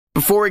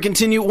Before we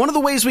continue, one of the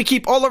ways we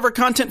keep all of our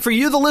content for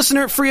you, the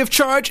listener, free of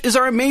charge is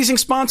our amazing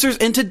sponsors,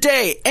 and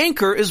today,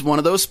 Anchor is one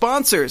of those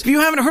sponsors. If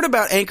you haven't heard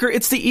about Anchor,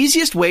 it's the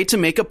easiest way to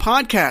make a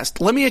podcast.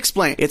 Let me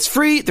explain. It's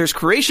free, there's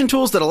creation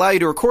tools that allow you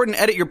to record and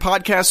edit your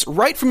podcasts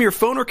right from your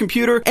phone or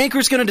computer.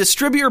 Anchor's going to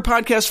distribute your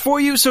podcast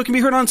for you so it can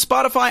be heard on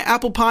Spotify,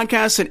 Apple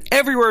Podcasts, and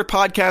everywhere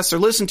podcasts are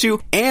listened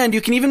to, and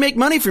you can even make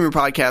money from your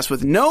podcast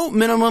with no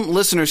minimum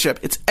listenership.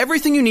 It's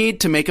everything you need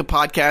to make a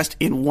podcast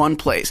in one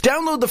place.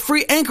 Download the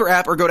free Anchor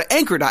app or go to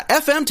anchor.fm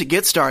to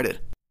get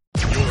started.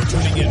 You're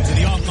tuning in to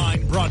the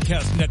online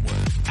broadcast network,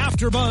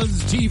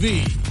 AfterBuzz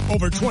TV.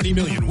 Over 20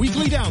 million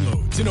weekly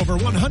downloads in over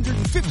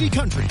 150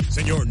 countries,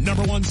 and your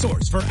number one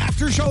source for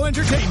after-show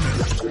entertainment.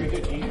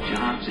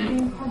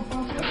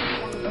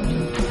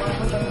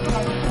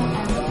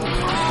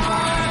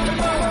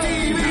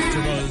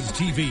 AfterBuzz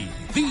TV,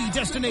 the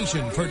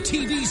destination for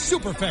TV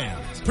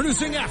superfans,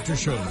 producing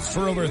after-shows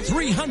for over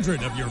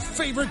 300 of your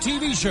favorite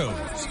TV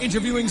shows,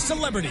 interviewing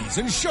celebrities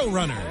and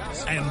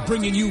showrunners, and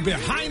bringing you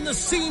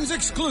behind-the-scenes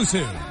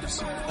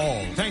exclusives.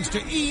 All thanks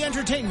to E!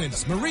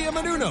 Entertainment's Maria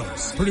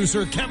Menounos,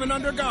 producer Kevin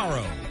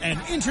Undergaro, and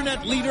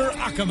internet leader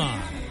Akamai.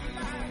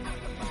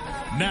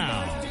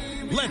 Now,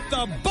 let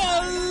the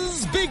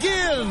buzz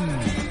begin!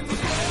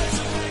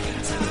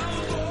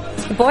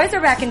 The boys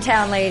are back in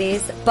town,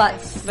 ladies, but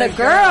the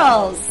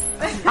girls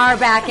are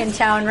back in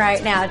town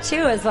right now,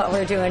 too, is what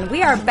we're doing.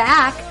 We are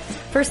back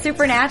for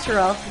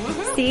Supernatural,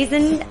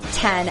 Season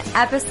 10,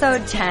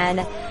 Episode 10,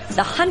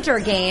 The Hunter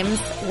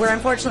Games. We're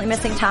unfortunately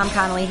missing Tom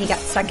Connolly. He got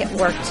stuck at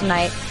work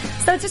tonight.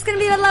 So it's just going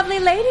to be the lovely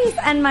ladies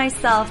and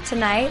myself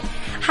tonight.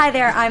 Hi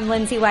there, I'm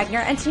Lindsay Wagner,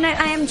 and tonight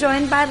I am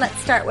joined by, let's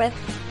start with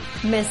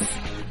Miss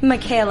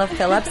Michaela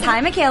Phillips.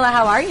 Hi, Michaela.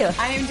 How are you?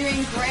 I am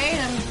doing great.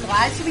 I'm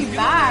glad to be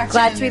back.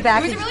 Glad to be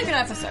back. It was a really good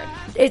episode.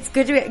 It's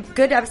good to be a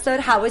good episode.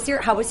 How was your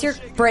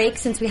break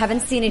since we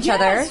haven't seen each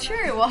other? That's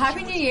true. Well,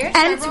 Happy New Year.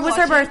 And it was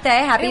her birthday.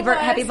 Happy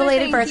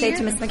belated birthday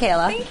to Miss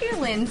Michaela. Thank you,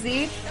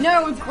 Lindsay.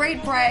 No, it was a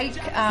great break.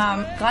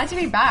 Glad to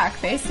be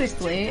back,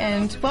 basically,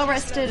 and well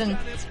rested and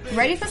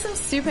ready for some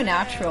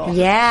Supernatural.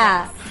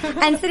 Yeah.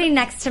 And sitting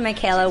next to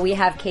Michaela, we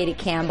have Katie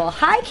Campbell.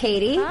 Hi,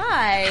 Katie.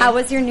 Hi. How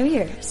was your New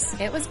Year's?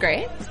 It was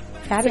great.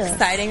 Fabulous.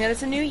 It's exciting that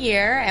it's a new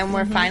year and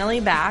we're finally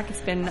back. It's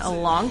been a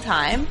long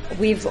time.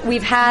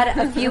 We've had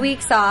a few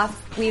weeks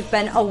off. We've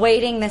been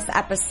awaiting this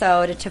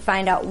episode to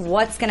find out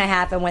what's going to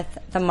happen with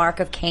the Mark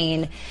of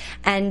Cain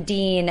and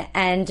Dean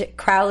and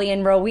Crowley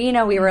and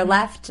Rowena. We were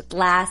left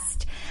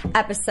last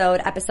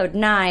episode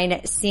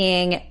 9,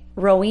 seeing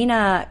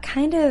Rowena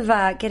kind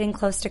of getting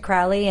close to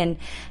Crowley and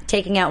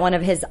taking out one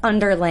of his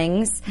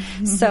underlings.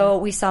 So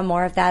we saw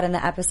more of that in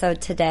the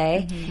episode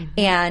today.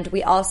 And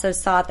we also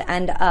saw at the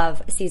end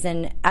of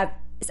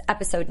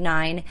episode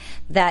 9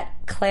 that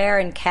Claire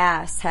and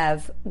Cass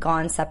have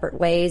gone separate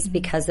ways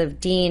because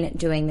of Dean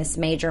doing this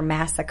major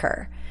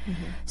massacre.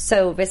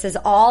 So this is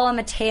all on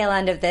the tail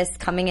end of this,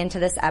 coming into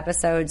this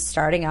episode,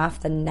 starting off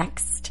the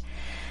next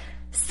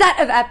set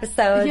of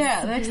episodes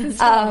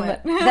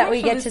that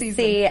we get to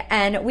see.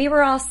 And we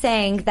were all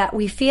saying that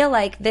we feel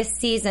like this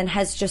season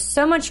has just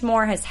so much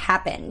more has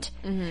happened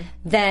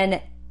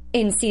than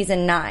in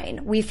season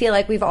 9. We feel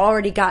like we've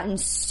already gotten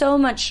so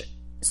much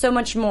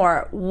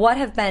more. What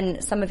have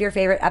been some of your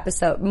favorite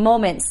episode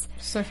moments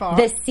so far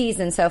this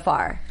season so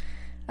far?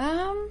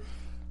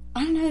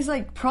 I don't know. It's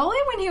like probably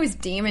when he was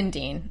Demon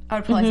Dean. I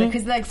would probably say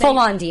because like full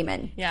on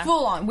demon,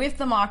 full on with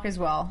the Mark as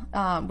well,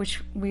 which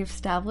we've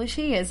established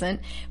he isn't.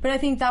 But I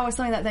think that was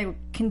something that they were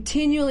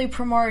continually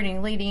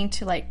promoting leading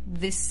into like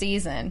this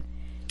season,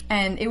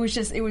 and it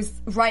was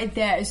right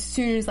there as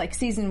soon as like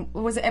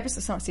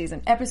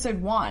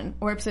episode 1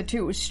 or episode 2.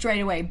 It was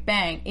straight away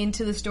bang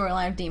into the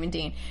storyline of Demon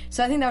Dean.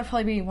 So I think that would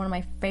probably be one of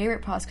my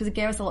favorite parts because it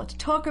gave us a lot to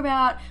talk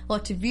about, a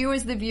lot to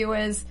the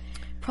viewers,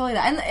 probably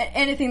that, and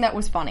anything that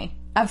was funny.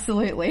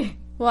 Absolutely.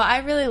 Well,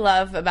 I really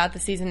love about the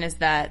season is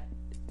that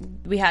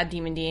we had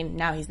Demon Dean.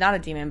 Now he's not a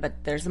demon,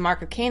 but there's the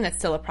Mark of Cain that's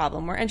still a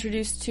problem. We're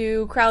introduced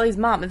to Crowley's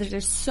mom.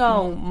 There's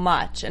so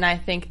much, and I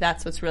think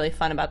that's what's really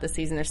fun about the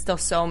season. There's still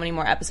so many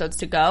more episodes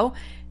to go,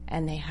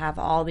 and they have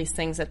all these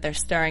things that they're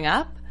stirring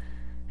up.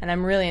 And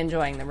I'm really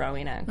enjoying the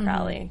Rowena and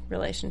Crowley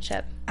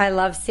relationship. I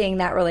love seeing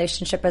that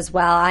relationship as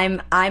well.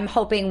 I'm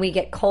hoping we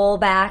get Cole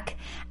back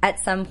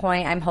at some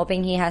point. I'm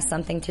hoping he has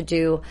something to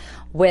do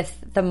with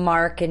the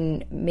Mark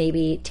and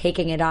maybe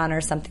taking it on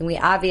or something. We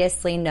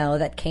obviously know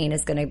that Cain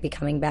is going to be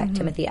coming back.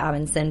 Timothy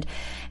Amundsen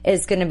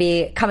is going to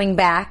be coming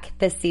back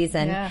this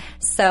season. Yeah.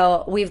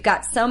 So we've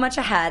got so much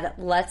ahead.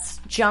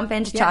 Let's jump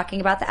into talking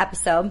about the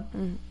episode.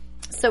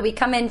 So we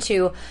come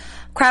into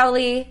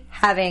Crowley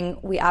having,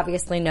 we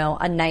obviously know,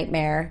 a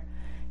nightmare.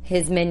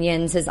 His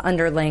minions, his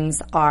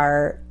underlings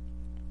are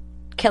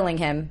killing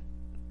him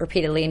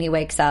repeatedly, and he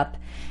wakes up.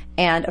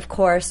 And, of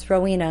course,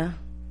 Rowena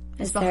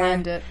is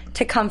behind there it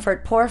to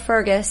comfort poor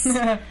Fergus,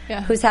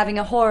 who's having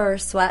a horror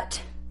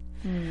sweat.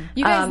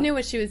 You guys knew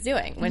what she was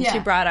doing when she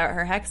brought out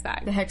her hex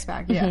bag. The hex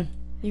bag, You guys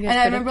and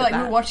I remember, like, we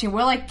were watching,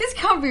 we're like, this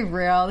can't be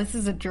real. This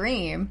is a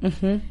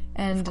dream.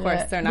 And of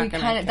course, they're not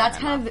going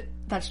to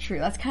That's true.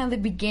 That's kind of the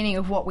beginning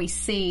of what we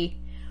see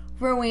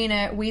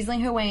Rowena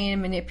weaseling her way in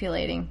and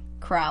manipulating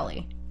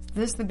Crowley.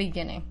 This is the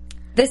beginning.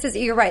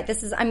 You're right.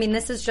 This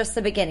is just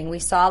the beginning. We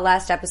saw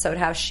last episode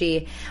how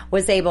she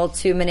was able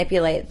to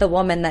manipulate the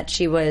woman that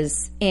she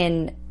was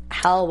in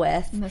hell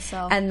with,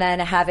 and then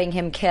having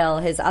him kill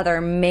his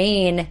other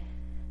main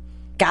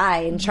guy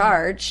in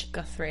charge,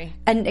 Guthrie,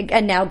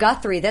 and now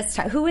Guthrie this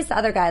time. Who was the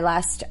other guy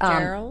last?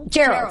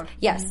 Gerald.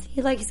 Yes,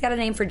 he's got a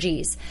name for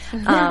G's.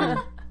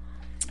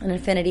 An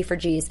affinity for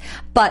G's.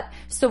 But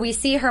so we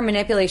see her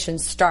manipulation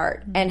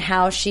start and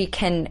how she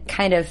can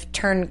kind of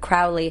turn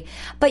Crowley.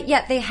 But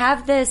yet they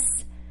have this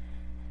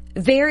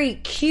very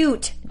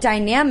cute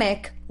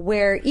dynamic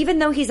where even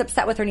though he's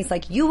upset with her and he's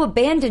like, you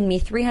abandoned me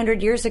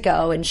 300 years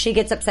ago, and she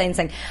gets upset and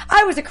saying,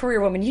 I was a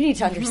career woman, you need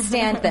to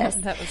understand this.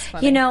 That was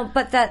funny.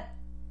 But that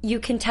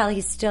you can tell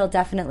he still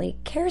definitely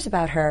cares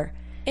about her.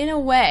 In a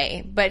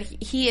way, but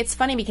it's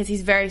funny because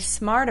he's very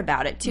smart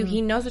about it, too.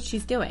 He knows what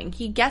she's doing.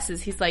 He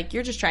guesses. He's like,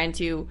 you're just trying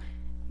to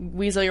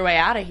weasel your way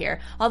out of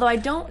here. Although I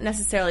don't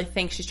necessarily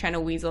think she's trying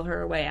to weasel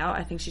her way out.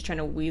 I think she's trying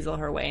to weasel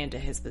her way into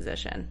his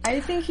position. I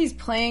think he's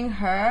playing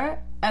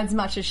her as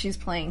much as she's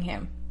playing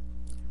him.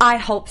 I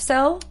hope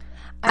so.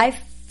 I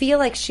feel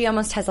like she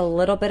almost has a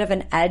little bit of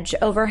an edge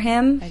over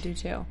him. I do,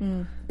 too.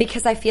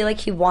 Because I feel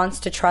like he wants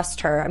to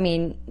trust her. I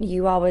mean,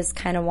 you always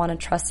kind of want to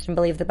trust and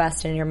believe the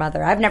best in your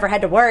mother. I've never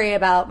had to worry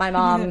about my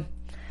mom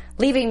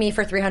leaving me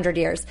for 300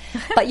 years.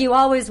 But you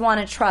always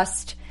want to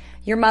trust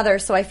your mother,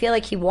 so I feel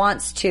like he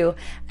wants to.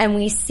 And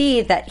we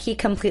see that he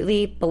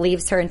completely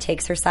believes her and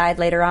takes her side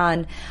later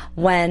on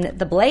when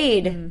the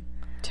blade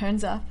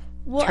turns up.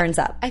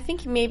 I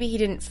think maybe he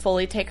didn't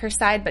fully take her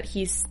side, but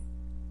he's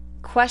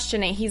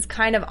questioning. He's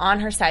kind of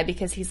on her side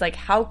because he's like,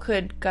 how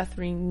could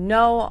Guthrie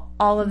know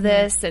all of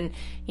this? And,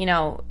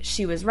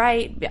 she was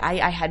right.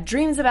 I had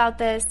dreams about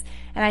this.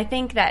 And I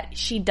think that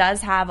she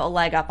does have a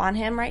leg up on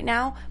him right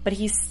now, but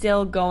he's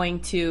still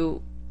going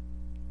to,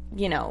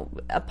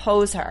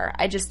 oppose her.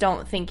 I just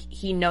don't think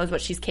he knows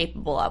what she's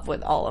capable of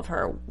with all of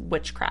her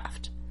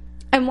witchcraft.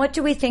 And what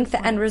do we think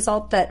the end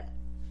result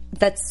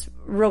that's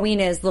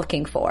Rowena is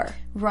looking for?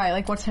 Right,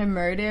 like what's her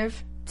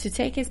motive? To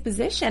take his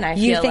position, I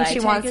feel like. You think she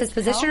wants his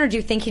position, or do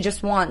you think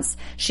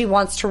she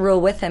wants to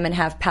rule with him and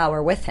have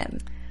power with him?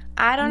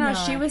 I don't know.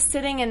 No. She was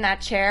sitting in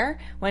that chair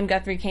when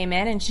Guthrie came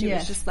in, and she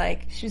was just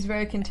like... She was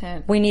very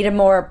content. We need a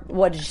more,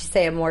 what did she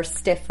say, a more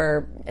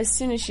stiffer... As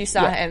soon as she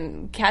saw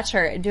him catch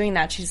her doing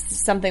that,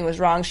 something was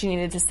wrong. She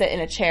needed to sit in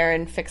a chair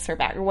and fix her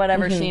back, or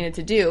whatever she needed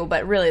to do.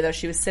 But really, though,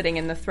 she was sitting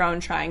in the throne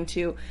trying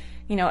to,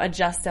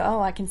 adjust to,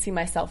 I can see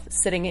myself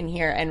sitting in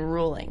here and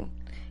ruling.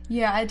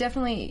 Yeah, I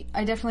definitely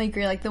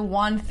agree. Like, the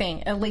one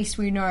thing, at least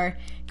we know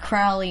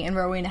Crowley and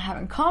Rowena have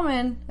in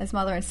common as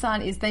mother and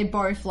son, is they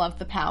both love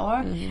the power,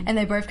 and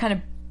they both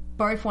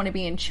want to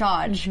be in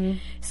charge.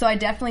 So I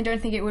definitely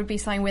don't think it would be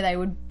something where they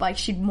would,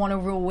 she'd want to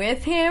rule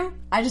with him.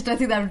 I just don't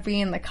think that would be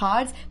in the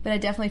cards, but I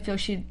definitely feel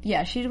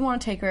she'd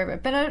want to take over.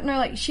 But I don't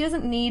know, she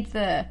doesn't need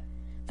the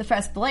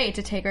first blade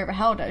to take over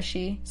hell, does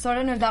she? So I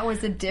don't know if that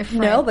was a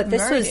different motive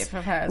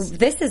of hers.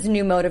 This is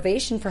new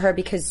motivation for her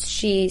because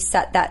she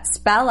set that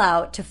spell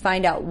out to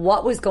find out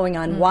what was going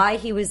on, why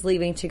he was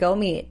leaving to go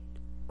meet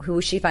who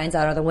she finds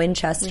out are the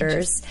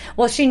Winchesters.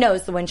 Well, she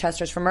knows the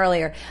Winchesters from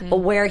earlier, but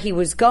where he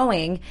was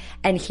going,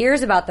 and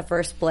hears about the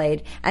first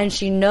blade, and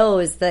she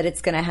knows that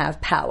it's going to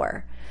have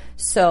power.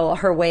 So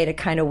her way to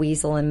kind of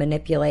weasel and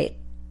manipulate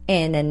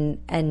in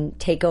and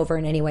take over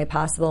in any way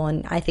possible.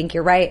 And I think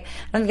you're right.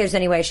 I don't think there's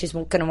any way she's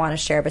going to want to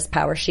share this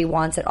power. She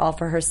wants it all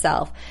for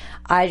herself.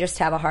 I just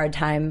have a hard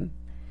time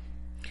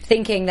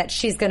thinking that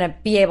she's going to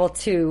be able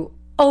to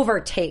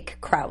overtake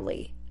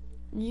Crowley.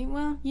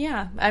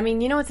 Yeah. I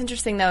mean, what's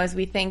interesting, though, is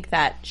we think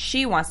that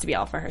she wants to be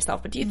all for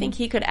herself. But do you think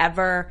he could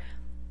ever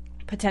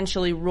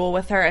potentially rule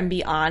with her and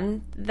be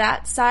on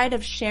that side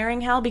of sharing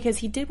hell? Because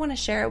he did want to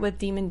share it with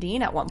Demon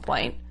Dean at one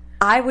point.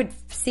 I would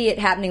see it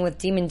happening with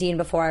Demon Dean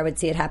before I would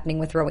see it happening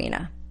with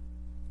Rowena.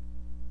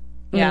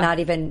 Yeah. Not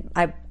even...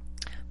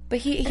 But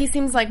he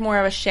seems like more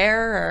of a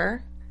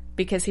sharer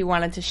because he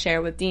wanted to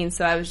share with Dean,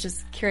 so I was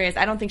just curious.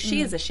 I don't think she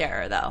is a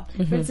sharer, though.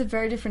 But it's a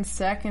very different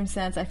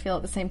circumstance, I feel,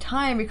 at the same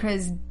time,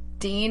 because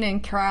Dean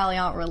and Crowley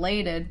aren't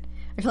related.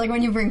 I feel like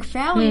when you bring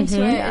family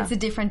into it, it's a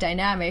different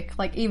dynamic.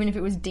 Like, even if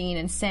it was Dean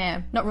and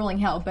Sam, not ruling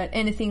hell, but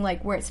anything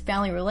like where it's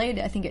family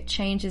related, I think it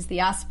changes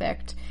the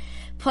aspect.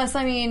 Plus,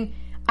 I mean...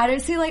 I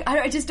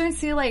just don't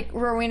see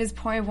Rowena's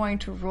point of wanting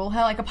to rule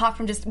her, apart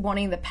from just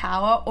wanting the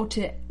power or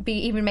to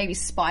be even maybe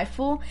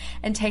spiteful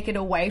and take it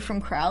away from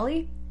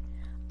Crowley.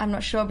 I'm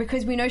not sure,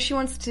 because we know she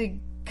wants to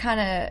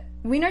get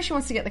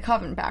the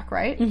Coven back,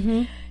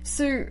 right?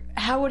 So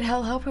how would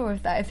hell help her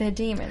with that if they're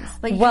demons?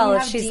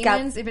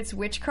 If it's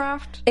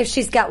witchcraft? If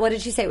she's got, what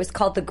did she say? It was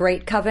called the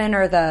Great Coven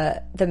or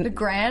the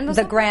Grand? Or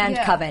the Grand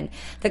Coven.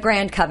 The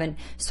Grand Coven.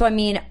 So, I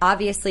mean,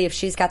 obviously if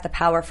she's got the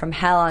power from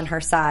hell on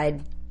her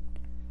side,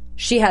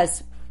 she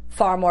has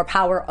far more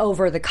power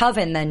over the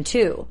Coven then,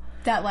 too.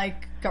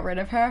 That, got rid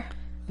of her?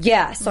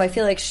 Yeah, so I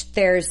feel like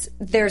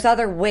there's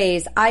other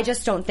ways. I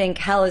just don't think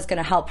hell is going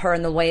to help her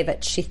in the way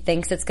that she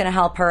thinks it's going to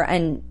help her.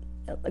 And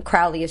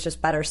Crowley is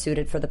just better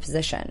suited for the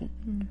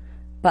position.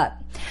 But,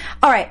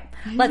 all right,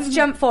 let's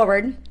jump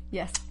forward.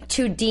 Yes.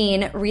 To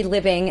Dean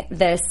reliving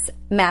this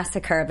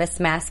massacre, this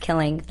mass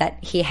killing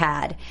that he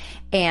had.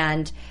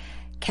 And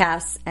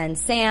Cass and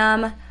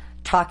Sam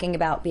talking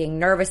about being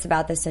nervous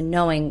about this and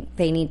knowing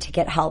they need to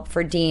get help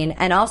for Dean,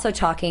 and also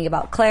talking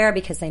about Claire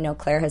because they know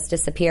Claire has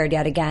disappeared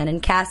yet again,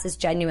 and Cass is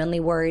genuinely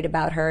worried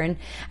about her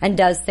and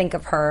does think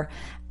of her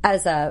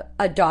as a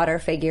daughter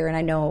figure. And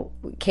I know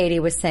Katie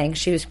was saying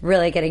she was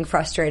really getting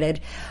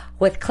frustrated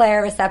with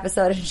Claire this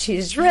episode, and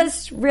she's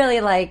just really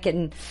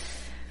and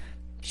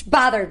she's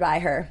bothered by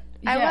her.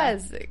 I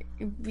was,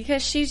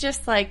 because she's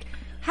just like,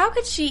 how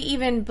could she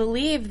even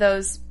believe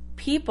those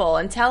people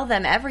and tell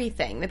them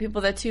everything?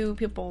 The two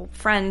people,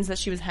 friends that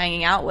she was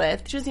hanging out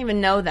with, she doesn't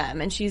even know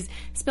them, and she's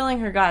spilling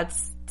her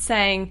guts,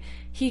 saying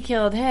he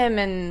killed him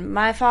and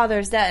my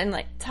father's dead,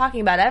 and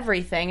talking about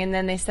everything. And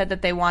then they said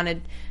that they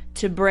wanted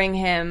to bring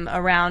him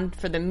around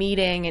for the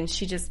meeting, and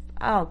she just,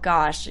 oh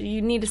gosh,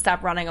 you need to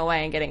stop running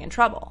away and getting in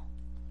trouble.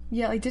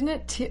 Yeah, didn't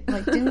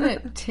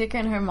it tick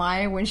in her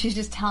mind when she's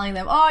just telling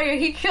them, oh yeah,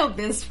 he killed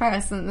this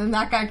person and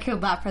that guy killed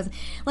that person?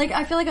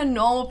 I feel like a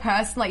normal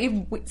person,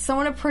 if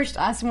someone approached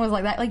us and was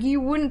like that, you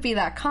wouldn't be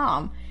that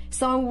calm.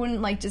 Someone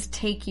wouldn't just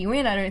take you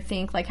in, I don't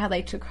think, how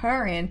they took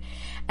her in.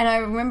 And I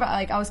remember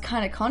I was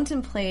kind of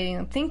contemplating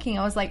and thinking,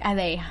 I was like, are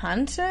they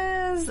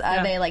hunters?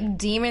 Are they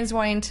demons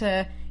wanting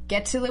to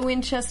get to the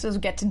Winchesters,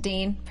 get to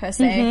Dean per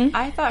se? Mm-hmm.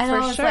 I thought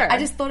for sure. I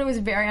just thought it was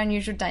a very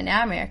unusual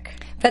dynamic.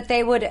 That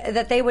they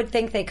would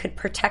think they could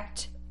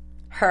protect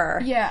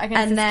her. Yeah,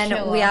 against and then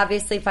killer. we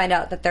obviously find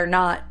out that they're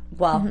not.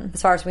 Well,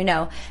 as far as we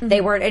know,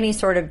 they weren't any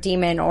sort of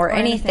demon or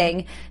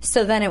anything.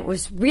 So then it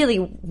was really,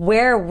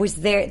 where was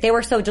there? They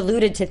were so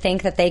deluded to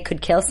think that they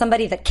could kill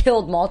somebody that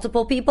killed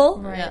multiple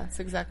people. Right. Yeah, that's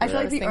exactly. I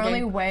feel the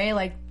only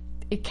way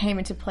it came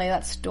into play,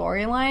 that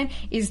storyline,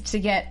 is to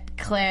get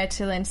Claire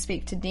to then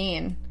speak to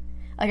Dean.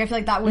 I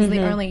feel that was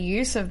the only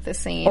use of the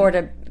scene. Or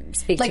to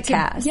speak to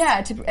Cass.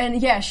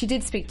 She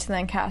did speak to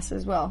then Cass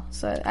as well.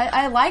 So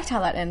I liked how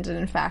that ended,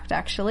 in fact,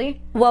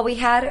 actually. Well, we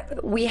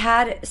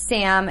had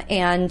Sam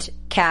and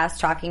Cass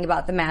talking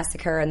about the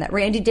massacre and that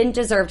Randy didn't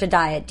deserve to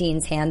die at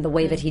Dean's hand the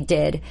way that he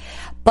did.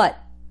 But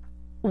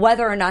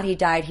whether or not he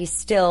died, he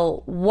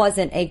still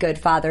wasn't a good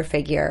father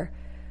figure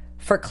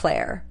for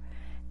Claire.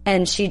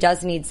 And she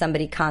does need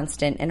somebody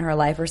constant in her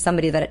life, or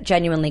somebody that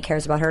genuinely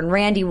cares about her. And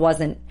Randy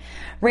wasn't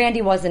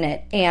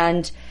it.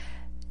 And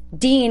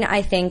Dean,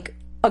 I think,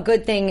 a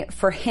good thing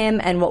for him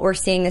and what we're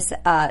seeing this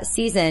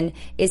season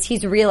is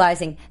he's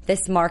realizing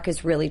this Mark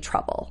is really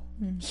trouble.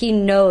 He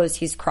knows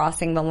he's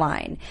crossing the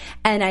line.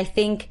 And I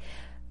think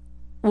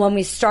when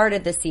we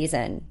started the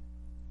season,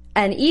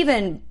 and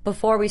even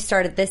before we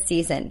started this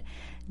season,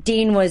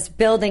 Dean was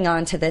building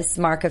onto this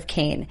Mark of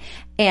Cain.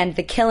 And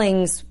the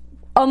killings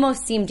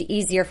almost seemed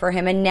easier for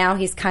him, and now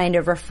he's kind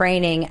of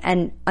refraining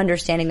and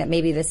understanding that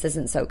maybe this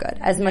isn't so good.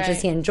 As much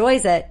as he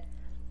enjoys it,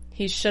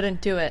 he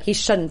shouldn't do it. He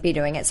shouldn't be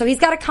doing it. So he's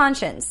got a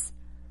conscience.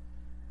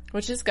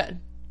 Which is good.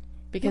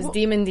 Because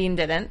Demon Dean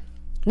didn't.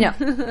 No.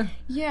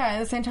 Yeah, at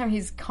the same time,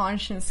 his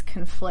conscience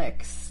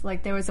conflicts.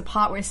 There was a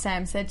part where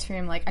Sam said to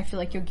him, I feel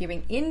like you're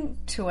giving in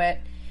to it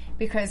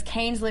because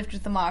Kane's lived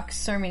with the Mark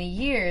so many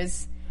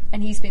years,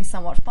 and he's been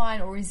somewhat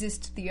fine or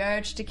resist the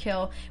urge to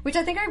kill, which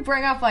I think I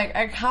bring up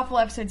a couple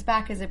episodes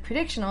back as a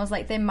prediction. I was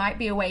like, there might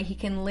be a way he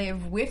can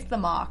live with the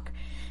Mark,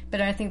 but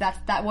I don't think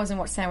that wasn't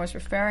what Sam was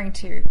referring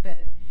to, but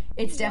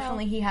it's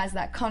definitely he has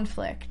that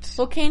conflict.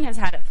 Well, Kane has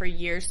had it for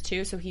years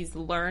too, so he's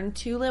learned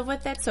to live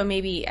with it. So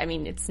maybe,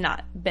 it's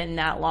not been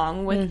that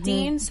long with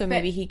Dean, so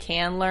maybe he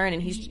can learn,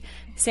 and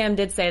Sam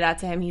did say that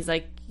to him. He's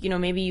like,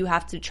 maybe you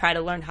have to try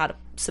to learn how to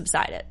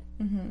subside it.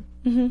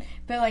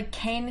 But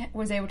Kane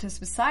was able to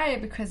subside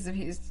it because of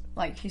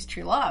his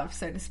true love,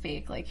 so to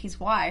speak, his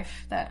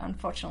wife that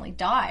unfortunately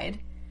died.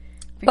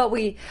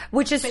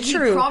 Which is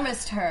true. He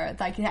promised her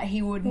that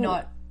he would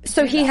not.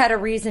 So he had a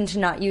reason to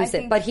not use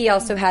it, but he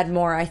also had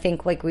more. I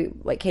think, like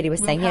Katie was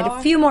saying, he had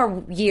a few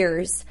more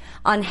years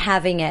on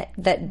having it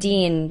that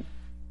Dean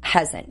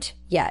hasn't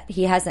yet.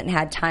 He hasn't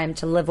had time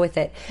to live with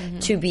it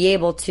to be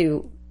able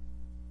to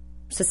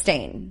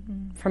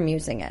sustain from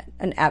using it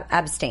and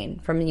abstain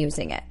from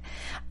using it.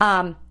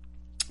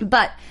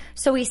 But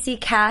so we see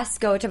Cass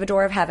go to the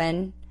door of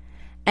heaven,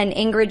 and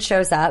Ingrid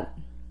shows up,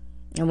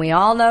 and we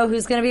all know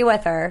who's going to be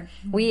with her.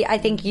 I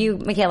think you,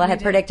 Michaela,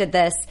 had predicted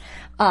this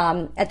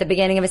at the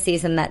beginning of a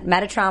season, that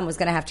Metatron was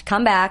going to have to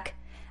come back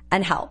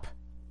and help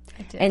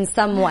in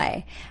some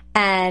way.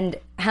 And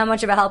how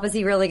much of a help is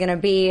he really going to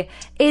be?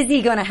 Is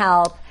he going to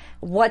help?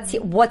 What's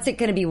it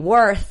going to be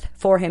worth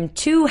for him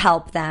to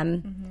help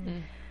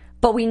them?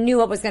 But we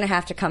knew it was going to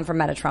have to come from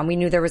Metatron. We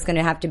knew there was going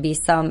to have to be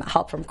some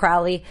help from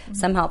Crowley,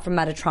 some help from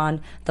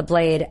Metatron, the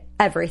Blade,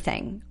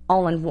 everything,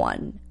 all in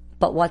one.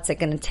 But what's it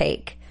going to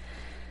take?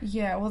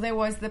 Yeah, well, there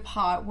was the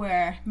part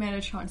where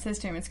Metatron says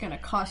to him, it's going to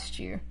cost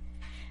you.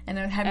 And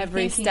it would have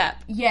every step.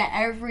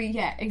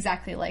 Yeah,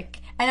 exactly.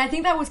 And I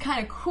think that was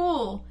kind of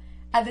cool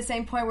at the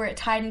same point where it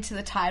tied into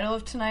the title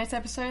of tonight's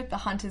episode, The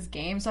Hunter's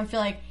Game. So I feel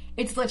like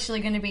it's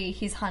literally going to be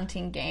his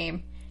hunting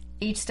game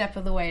each step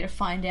of the way to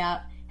find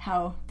out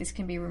how this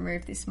can be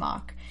removed, this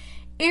mark.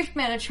 If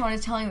Metatron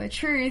is telling the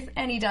truth,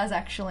 and he does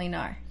actually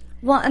know.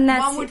 Well, and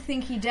that's... One would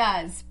think he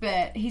does,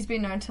 but he's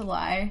been known to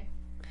lie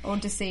or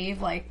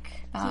deceive, like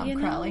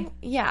Crowley.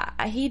 Yeah,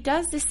 he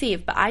does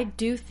deceive, but I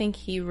do think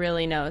he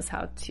really knows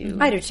how to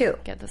I do too.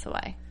 Get this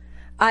away.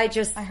 I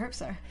hope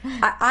so.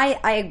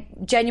 I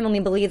genuinely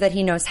believe that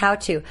he knows how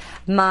to.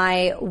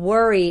 My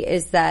worry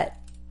is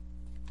that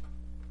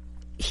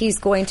he's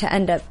going to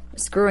end up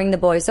screwing the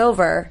boys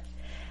over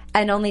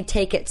and only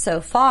take it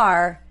so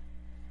far,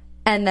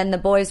 and then the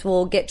boys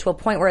will get to a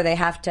point where they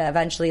have to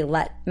eventually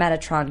let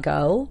Metatron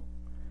go,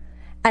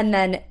 and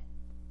then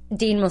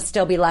Dean will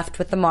still be left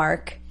with the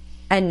mark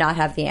and not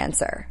have the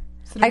answer.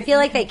 So I feel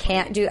like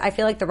I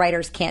feel like the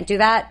writers can't do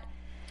that,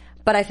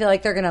 but I feel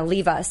like they're going to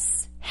leave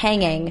us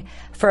hanging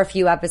for a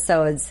few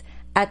episodes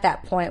at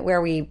that point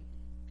where we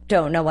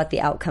don't know what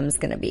the outcome's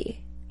going to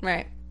be.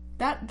 Right.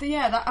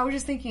 I was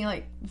just thinking,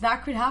 like,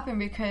 that could happen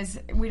because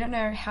we don't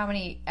know how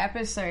many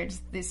episodes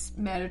this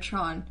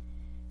Metatron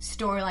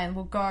storyline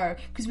will go,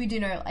 because we do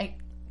know, like,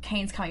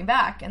 Kane's coming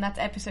back, and that's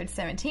episode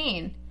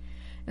 17, and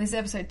this is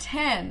episode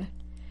 10.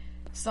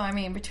 So, I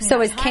mean, between... So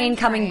is Kane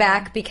coming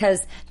back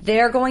because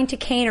they're going to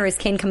Kane, or is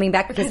Kane coming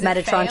back because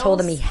Metatron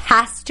told him he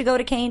has to go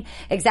to Kane?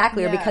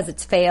 Exactly, or because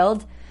it's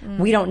failed?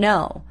 We don't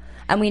know.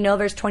 And we know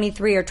there's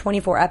 23 or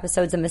 24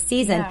 episodes in the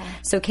season,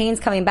 so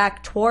Kane's coming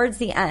back towards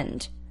the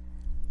end.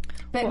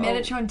 But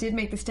Metatron did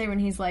make the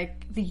statement. He's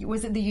like, the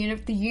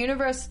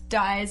universe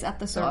dies at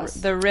the source.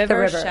 The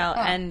river shall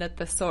end at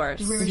the source.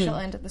 The river shall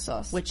end at the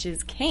source. Which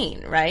is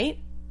Kane, right?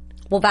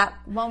 Well, that...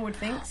 One would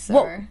think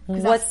so.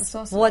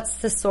 What's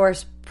the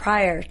source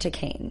prior to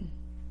Kane?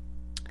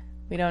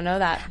 We don't know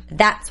that.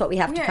 That's what we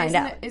have to find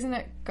out. Isn't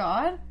it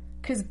God?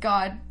 Because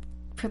God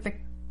put the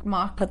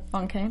mark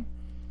on Kane.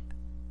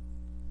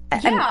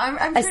 Yeah,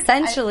 I'm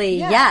essentially,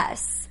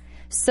 yes.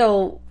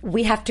 So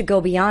we have to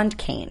go beyond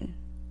Kane.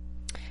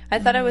 I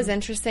thought it was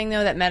interesting,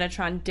 though, that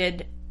Metatron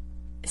did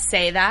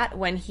say that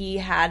when he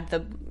had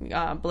the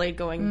blade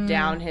going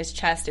down his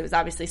chest. It was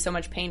obviously so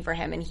much pain for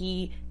him, and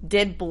he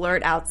did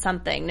blurt out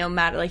something. No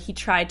matter, like, he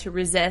tried to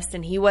resist,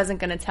 and he wasn't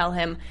going to tell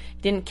him.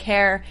 Didn't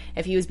care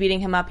if he was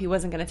beating him up. He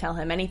wasn't going to tell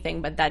him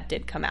anything, but that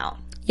did come out.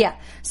 Yeah.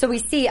 So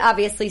we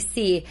obviously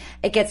see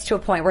it gets to a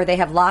point where they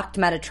have locked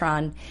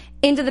Metatron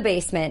into the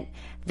basement.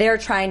 They're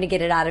trying to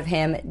get it out of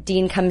him.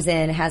 Dean comes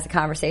in, has a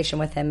conversation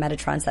with him.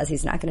 Metatron says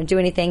he's not going to do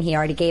anything. He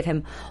already gave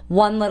him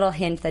one little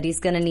hint that he's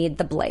going to need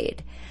the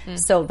blade.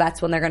 So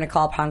that's when they're going to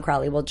call upon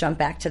Crowley. We'll jump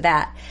back to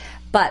that.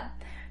 But,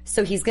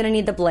 so he's going to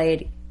need the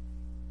blade.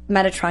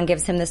 Metatron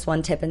gives him this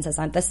one tip and says,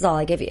 this is all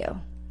I give you.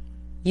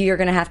 You're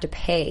going to have to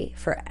pay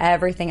for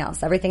everything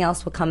else. Everything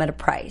else will come at a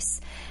price.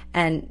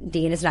 And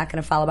Dean is not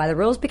going to follow by the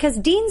rules because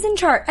Dean's in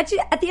charge.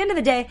 At the end of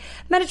the day,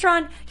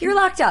 Metatron, you're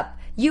locked up.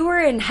 You were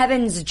in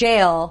heaven's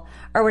jail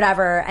or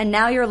whatever, and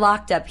now you're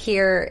locked up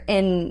here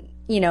in,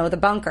 the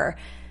bunker.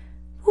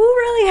 Who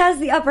really has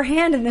the upper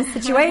hand in this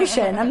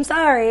situation? I'm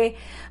sorry,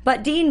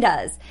 but Dean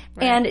does.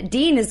 Right. And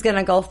Dean is going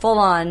to go full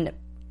on,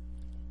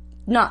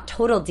 not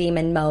total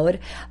demon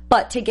mode,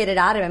 but to get it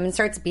out of him, and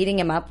starts beating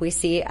him up, we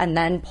see, and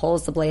then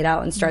pulls the blade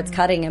out and starts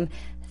cutting him.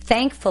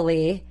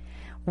 Thankfully,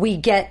 we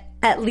get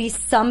at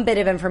least some bit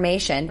of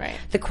information. Right.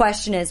 The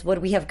question is, would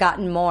we have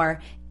gotten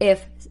more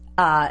if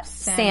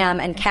Sam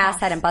and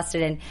Cass hadn't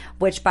busted in,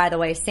 which, by the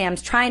way,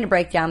 Sam's trying to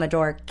break down the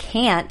door,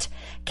 can't.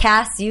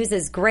 Cass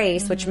uses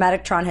Grace, which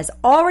Metatron has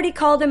already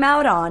called him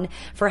out on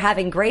for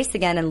having Grace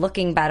again and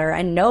looking better,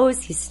 and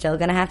knows he's still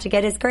going to have to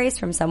get his Grace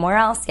from somewhere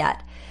else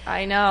yet.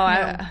 I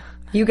know.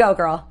 You go,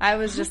 girl. I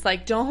was just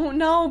like, don't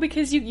know,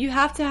 because you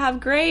have to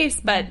have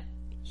Grace, but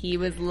he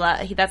was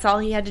that's all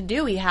he had to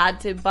do. He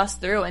had to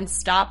bust through and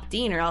stop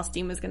Dean, or else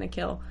Dean was going to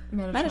kill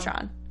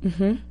Metatron.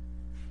 Mm-hmm.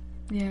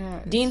 Yeah.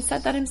 Dean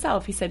said that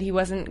himself. He said he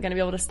wasn't going to be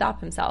able to stop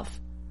himself.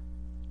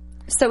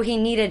 So he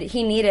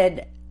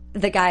needed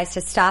the guys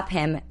to stop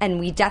him, and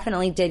we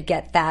definitely did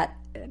get that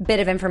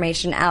bit of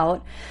information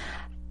out.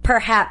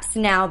 Perhaps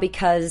now,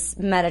 because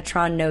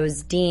Metatron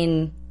knows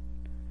Dean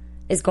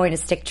is going to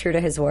stick true to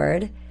his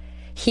word,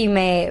 he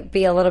may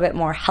be a little bit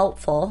more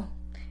helpful.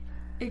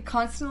 It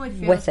constantly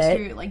feels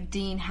too like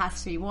Dean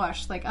has to be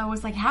watched. Like, I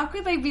was like, how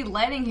could they be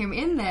letting him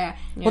in there?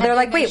 Yeah. Well, they're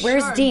like, wait,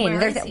 where's Dean?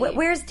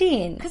 Where's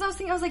Dean? Because I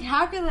was like,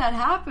 how could that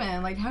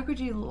happen? Like, how could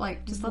you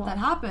just let that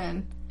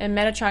happen? And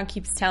Metatron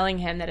keeps telling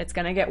him that it's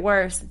going to get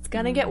worse. It's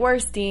going to get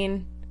worse,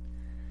 Dean.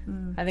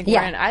 I think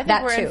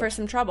we're in for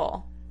some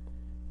trouble.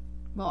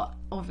 Well,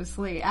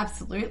 obviously,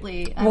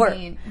 absolutely. I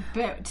mean,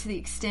 but to the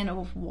extent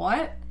of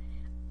what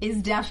is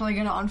definitely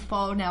going to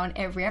unfold now in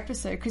every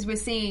episode, because we're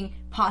seeing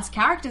past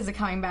characters are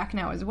coming back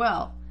now as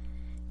well,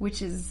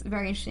 which is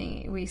very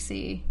interesting. We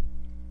see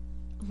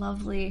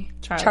lovely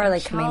Charlie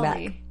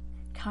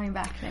coming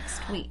back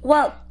next week.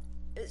 Well,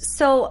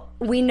 so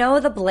we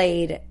know the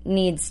blade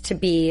needs to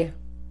be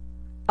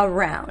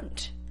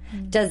around.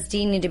 Does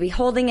Dean need to be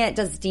holding it?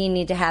 Does Dean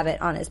need to have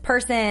it on his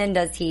person?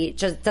 Does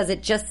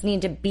it just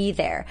need to be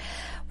there?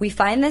 We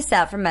find this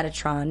out from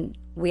Metatron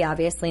we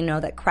obviously know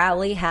that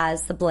Crowley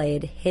has the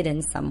blade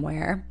hidden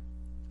somewhere.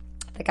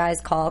 The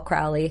guys call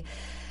Crowley.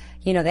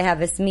 You know, they have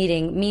this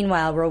meeting.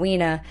 Meanwhile,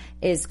 Rowena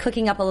is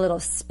cooking up a little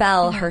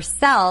spell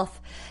herself,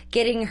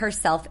 getting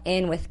herself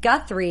in with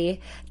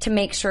Guthrie to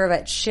make sure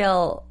that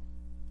she'll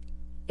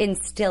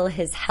instill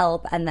his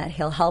help and that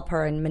he'll help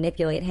her and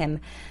manipulate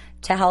him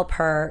to help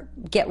her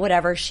get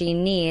whatever she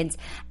needs.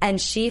 And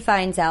she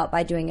finds out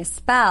by doing a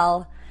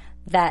spell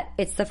that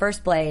it's the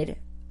first blade.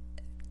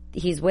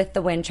 He's with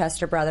the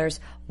Winchester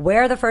brothers,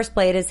 where the first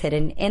blade is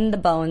hidden, in the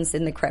bones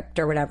in the crypt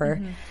or whatever.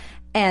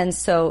 And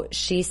so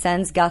she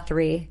sends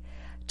Guthrie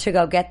to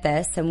go get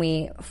this, and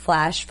we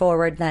flash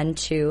forward then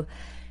to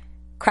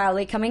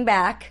Crowley coming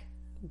back,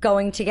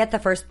 going to get the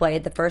first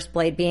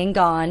blade being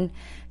gone,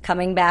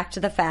 coming back to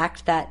the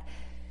fact that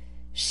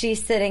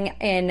she's sitting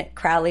in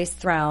Crowley's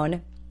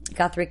throne.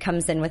 Guthrie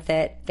comes in with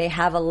it. They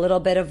have a little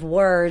bit of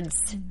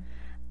words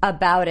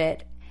about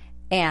it,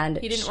 and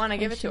he didn't want to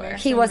give it to her.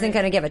 He wasn't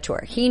going to give it to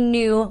her. He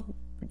knew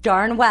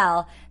darn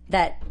well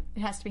that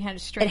it has to be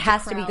handed straight. It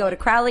has to go to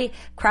Crowley.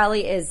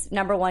 Crowley is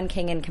number one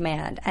king in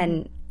command,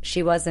 and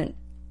she wasn't.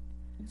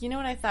 You know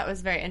what I thought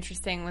was very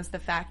interesting was the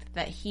fact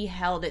that he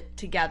held it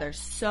together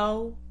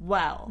so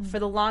well. For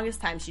the longest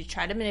time, she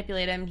tried to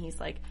manipulate him. He's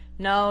like,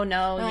 no, you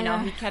know,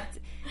 he kept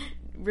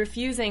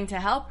refusing to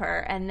help her,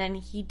 and then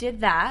he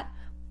did that.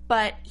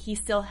 But he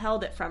still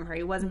held it from her.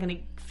 He wasn't going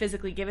to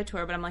physically give it to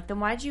her. But I'm like, then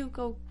why'd you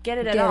go get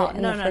it at all?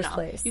 No.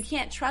 Place. You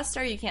can't trust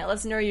her. You can't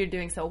listen to her. You're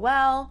doing so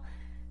well.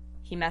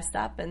 He messed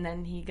up, and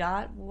then he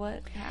got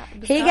what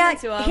happened. He got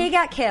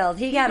killed.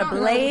 He got a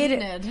blade.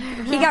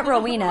 He got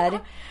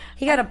Rowena'd.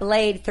 He got a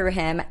blade through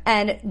him.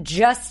 And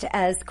just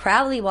as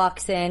Crowley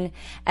walks in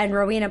and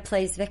Rowena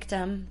plays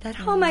victim, that,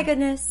 oh my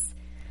goodness,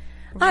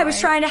 I was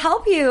trying to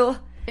help you.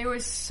 It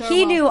was so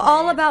He knew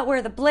all about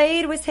where the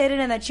blade was hidden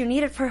and that you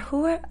need it for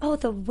who are,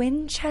 the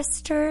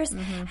Winchesters,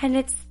 and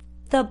it's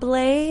the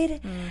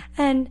blade,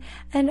 and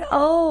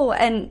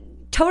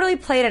totally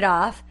played it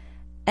off,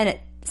 and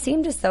it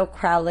seemed as though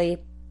Crowley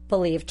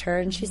believed her,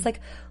 and she's like,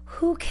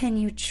 who can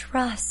you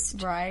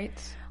trust? Right.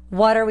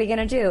 What are we going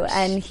to do?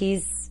 And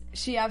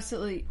she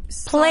absolutely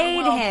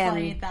played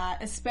played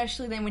that,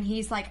 especially then when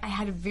he's like, I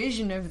had a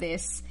vision of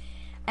this.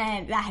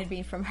 And that had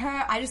been from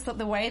her. I just thought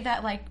the way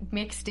that, like,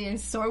 mixed in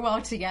so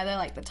well together,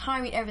 like, the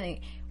timing, everything,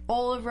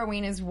 all of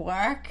Rowena's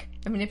work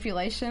and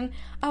manipulation,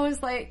 I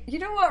was like, you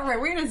know what,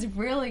 Rowena's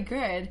really good.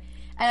 And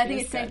I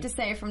think it's safe to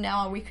say from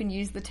now on we can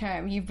use the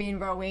term, you've been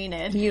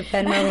Rowena'd. You've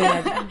been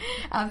Rowena'd.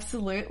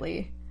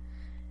 Absolutely.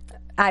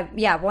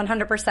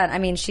 100%. I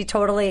mean,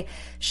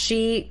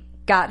 she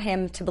got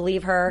him to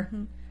believe her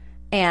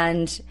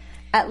and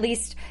at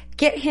least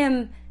get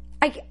him...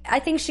 I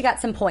think she got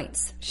some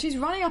points. She's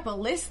running up a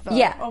list, though,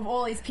 of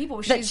all these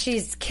people. That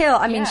she's killed.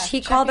 I mean,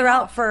 he called her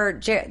out for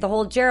the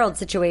whole Gerald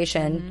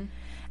situation.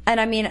 And,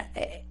 I mean,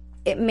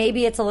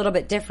 maybe it's a little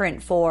bit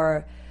different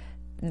for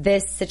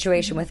this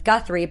situation with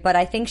Guthrie, but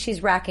I think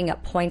she's racking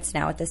up points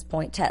now at this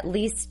point to at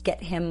least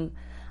get him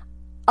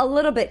a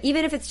little bit,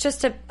 even if it's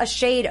just a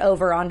shade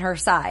over on her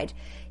side.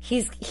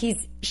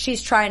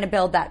 She's trying to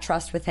build that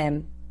trust with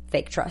him,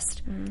 fake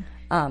trust.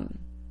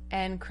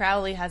 And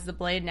Crowley has the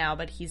blade now,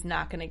 but he's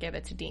not going to give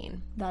it to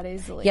Dean. That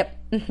easily.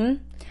 Yep.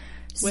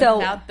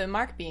 Without the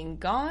mark being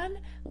gone,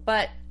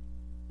 but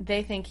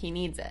they think he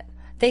needs it.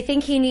 They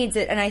think he needs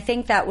it, and I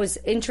think that was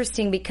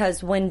interesting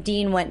because when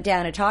Dean went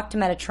down to talk to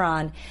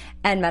Metatron,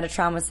 and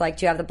Metatron was like,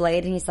 do you have the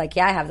blade? And he's like,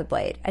 yeah, I have the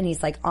blade. And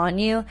he's like, on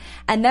you?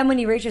 And then when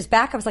he reaches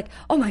back, I was like,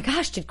 oh my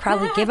gosh, did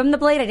Crowley give him the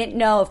blade? I didn't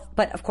know,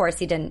 but of course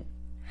he didn't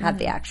have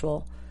the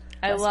actual...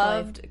 I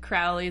loved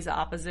Crowley's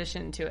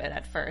opposition to it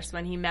at first.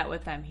 When he met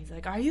with them, he's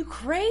like, are you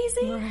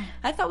crazy?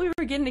 I thought we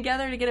were getting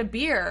together to get a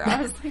beer.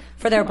 I was like,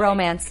 for their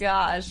bromance.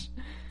 Gosh.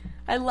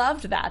 I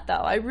loved that, though.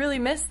 I really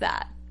missed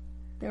that.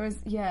 It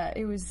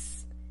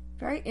was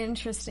very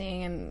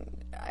interesting,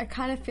 and I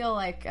kind of feel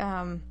like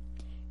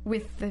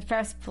with the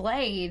first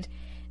blade,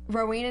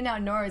 Rowena now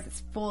knows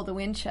it's for the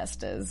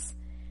Winchesters,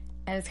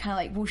 and it's kind of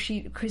like, well,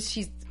 because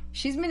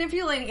she's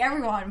manipulating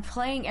everyone,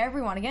 playing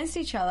everyone against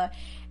each other.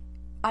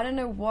 I don't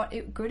know what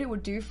good it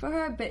would do for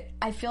her, but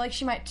I feel like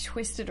she might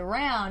twist it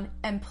around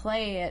and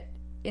play it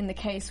in the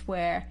case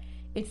where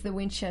it's the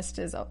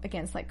Winchesters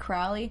against, like,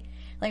 Crowley.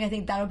 Like, I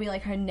think that'll be,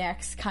 like, her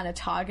next kind of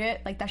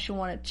target. Like, that she'll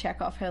want to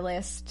check off her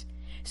list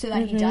so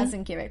that he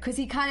doesn't give it. Because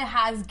he kind of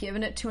has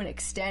given it to an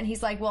extent.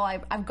 He's like, well,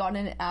 I've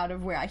gotten it out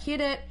of where I hid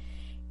it.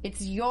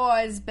 It's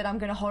yours, but I'm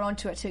going to hold on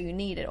to it till you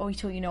need it or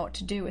till you know what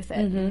to do with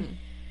it.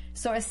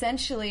 So,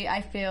 essentially,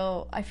 I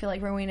feel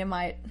like Rowena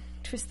might...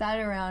 twist that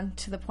around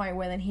to the point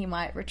where then he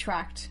might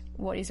retract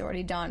what he's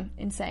already done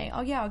in saying, oh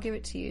yeah, I'll give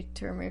it to you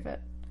to remove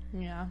it.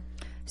 Yeah.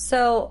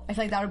 So I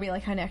feel like that would be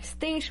like her next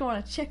thing she'll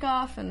want to check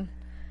off, and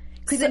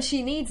because then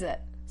she needs it,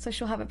 so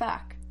she'll have it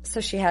back.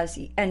 So she has,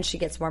 and she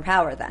gets more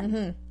power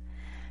then.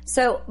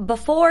 So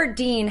before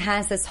Dean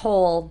has this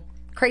whole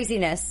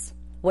craziness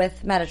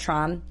with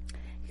Metatron,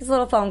 he gets a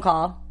little phone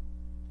call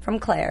from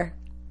Claire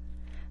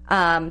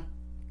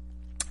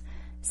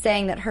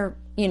saying that her,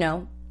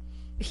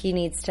 he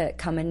needs to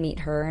come and meet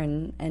her,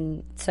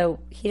 and so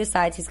he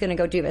decides he's going to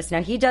go do this.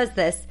 Now, he does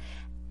this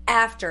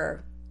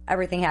after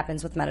everything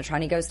happens with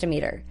Metatron. He goes to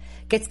meet her,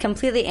 gets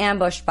completely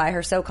ambushed by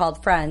her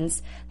so-called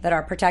friends that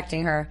are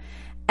protecting her,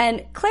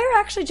 and Claire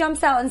actually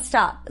jumps out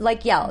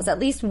and yells, at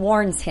least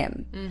warns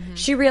him. Mm-hmm.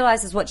 She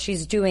realizes what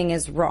she's doing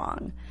is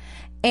wrong,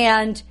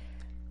 and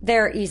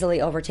they're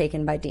easily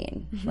overtaken by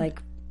Dean.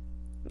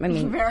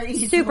 Very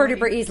super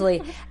duper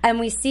easily. And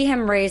we see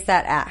him raise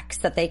that axe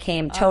that they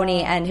came,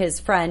 Tony and his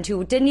friend,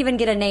 who didn't even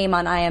get a name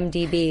on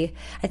IMDb.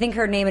 I think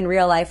her name in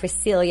real life was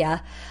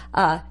Celia.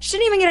 She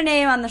didn't even get a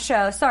name on the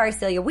show. Sorry,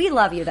 Celia. We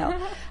love you, though.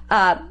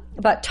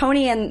 But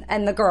Tony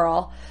and the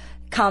girl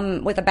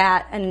come with a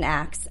bat and an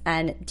axe,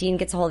 and Dean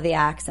gets a hold of the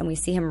axe, and we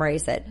see him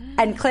raise it.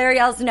 And Claire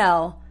yells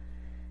no,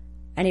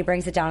 and he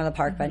brings it down on the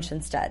park bench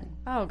instead.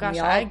 Oh, gosh,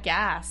 I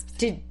gasped.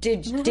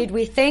 Did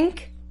we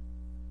think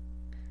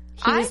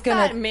he was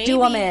going to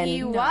do him in?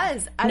 He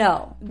was.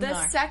 No.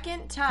 The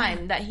second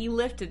time that he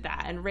lifted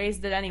that and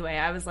raised it anyway,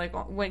 I was like,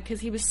 because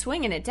he was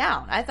swinging it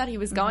down. I thought he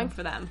was going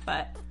for them,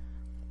 but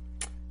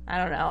I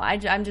don't know.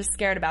 I'm just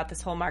scared about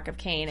this whole Mark of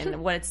Cain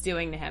and what it's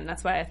doing to him.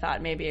 That's why I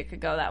thought maybe it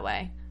could go that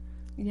way.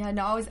 Yeah,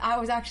 no, I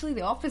was actually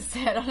the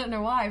opposite. I don't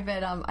know why,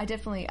 but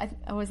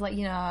I was like,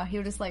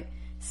 he'll just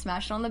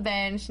smash it on the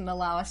bench and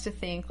allow us to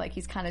think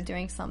he's kind of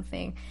doing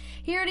something.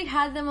 He already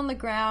had them on the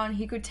ground.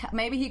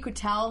 Maybe he could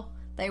tell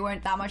they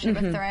weren't that much of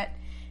a threat,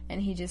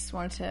 and he just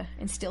wanted to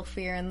instill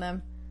fear in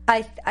them.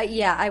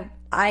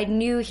 I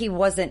knew he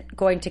wasn't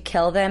going to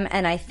kill them,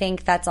 and I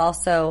think that's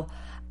also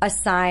a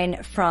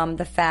sign from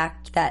the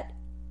fact that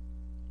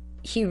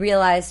he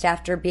realized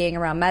after being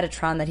around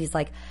Metatron that he's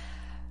like,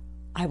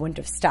 I wouldn't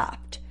have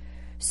stopped.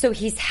 So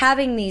he's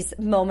having these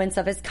moments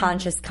of his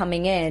conscience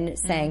coming in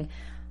saying,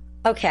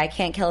 okay, I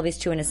can't kill these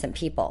two innocent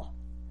people,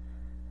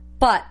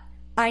 but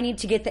I need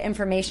to get the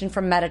information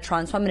from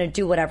Metatron, so I'm going to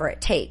do whatever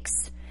it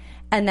takes.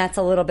 And that's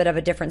a little bit of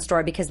a different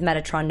story because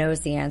Metatron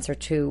knows the answer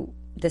to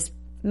this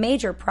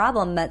major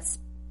problem that's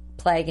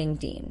plaguing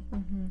Dean.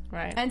 Mm-hmm.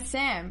 Right. And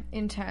Sam,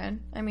 in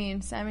turn. I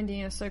mean, Sam and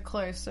Dean are so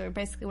close, so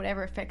basically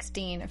whatever affects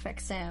Dean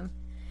affects Sam.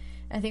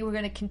 I think we're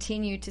going to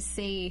continue to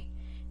see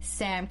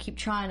Sam keep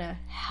trying to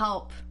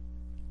help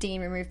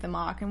Dean remove the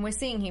mark, and we're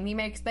seeing him.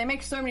 They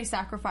make so many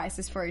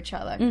sacrifices for each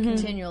other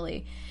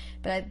continually.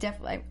 But I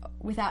definitely,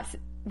 without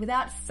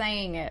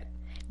saying it,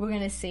 we're going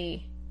to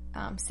see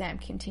Sam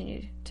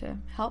continue to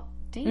help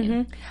Dean.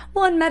 Mm-hmm.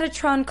 Well, and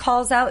Metatron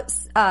calls out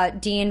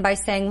Dean by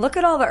saying, "Look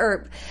at all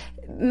the."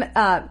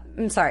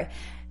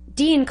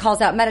 Dean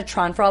calls out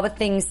Metatron for all the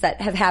things that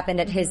have happened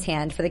at his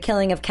hand, for the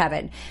killing of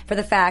Kevin, for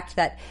the fact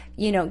that,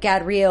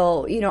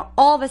 Gadriel,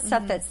 all the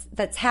stuff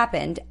that's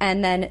happened.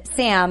 And then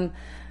Sam,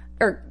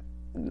 or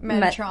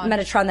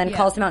Metatron then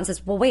calls him out and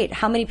says, well, wait,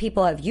 how many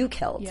people have you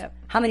killed? Yep.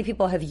 How many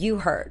people have you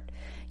hurt?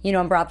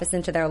 And brought this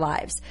into their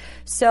lives.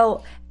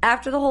 So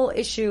after the whole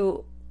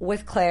issue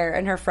with Claire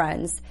and her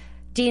friends,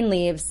 Dean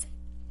leaves,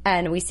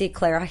 and we see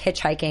Claire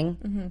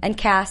hitchhiking, and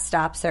Cass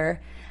stops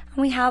her.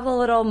 And we have a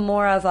little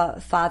more of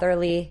a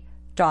fatherly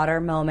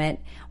daughter moment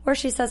where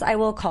she says, I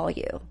will call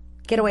you.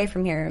 Get away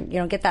from here.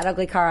 Get that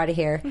ugly car out of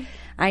here.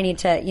 I need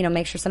to,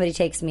 make sure somebody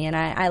takes me, and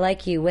I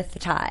like you with the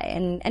tie,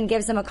 and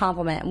gives him a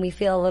compliment. And we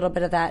feel a little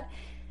bit of that.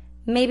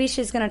 Maybe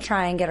she's going to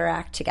try and get her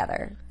act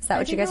together. Is that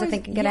what you guys are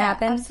thinking going to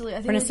happen? Absolutely.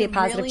 We're going to see a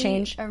positive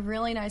change. A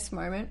really nice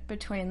moment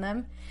between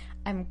them.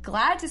 I'm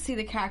glad to see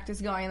the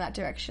characters going in that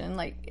direction.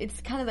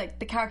 It's kind of like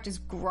the characters'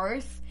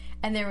 growth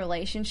and their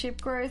relationship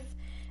growth.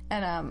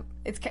 And I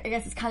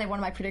guess it's kind of one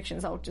of my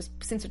predictions.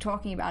 Since we're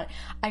talking about it,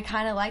 I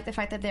kind of like the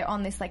fact that they're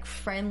on this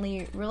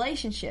friendly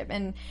relationship,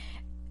 and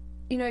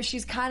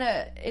she's kind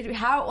of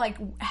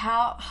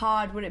how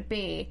hard would it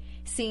be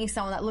seeing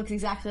someone that looks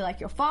exactly like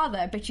your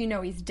father, but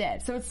he's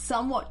dead? So it's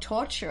somewhat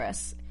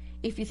torturous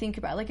if you think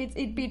about it.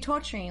 It'd be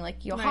torturing,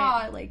 your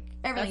heart, everything.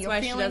 That's your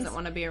why feelings. She doesn't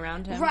want to be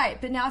around him, right?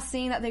 But now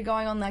seeing that they're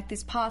going on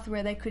this path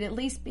where they could at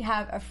least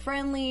have a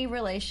friendly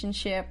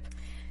relationship,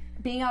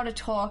 being able to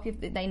talk if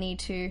they need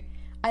to.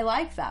 I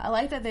like that. I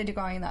like that they're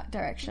going in that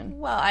direction.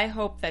 Well, I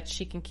hope that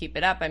she can keep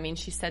it up. I mean,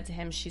 she said to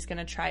him she's going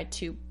to try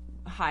to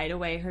hide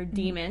away her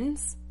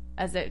demons,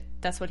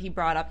 that's what he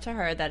brought up to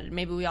her, that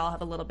maybe we all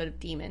have a little bit of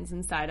demons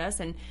inside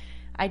us. And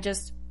I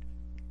just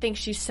think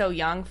she's so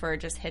young for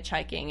just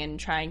hitchhiking and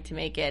trying to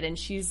make it. And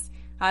she's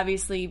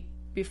obviously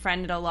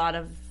befriended a lot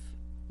of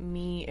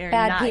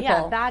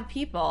bad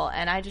people,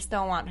 and I just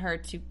don't want her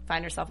to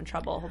find herself in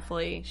trouble.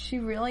 Hopefully, she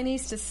really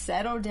needs to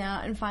settle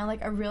down and find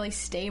a really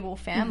stable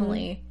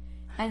family.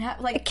 And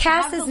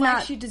Cass have the is life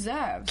not. She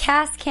deserves.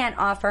 Cass can't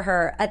offer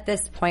her at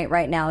this point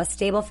right now a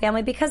stable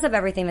family because of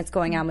everything that's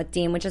going on with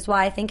Dean, which is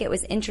why I think it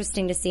was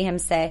interesting to see him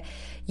say,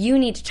 "You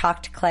need to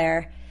talk to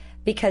Claire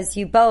because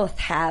you both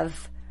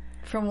have."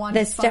 From one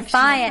this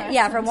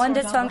defiant, from one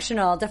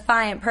dysfunctional,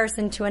 defiant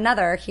person to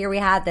another. Here we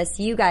have this.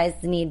 You guys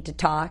need to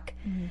talk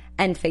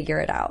and figure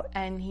it out.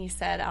 And he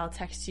said, "I'll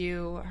text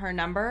you her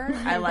number."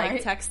 I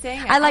like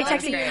texting. I like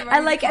texting. I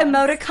like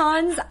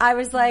emoticons. I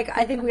was like,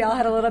 I think we all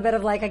had a little bit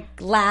of a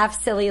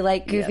laugh, silly,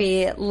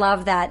 goofy. Yes.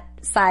 Love that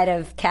side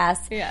of Cass.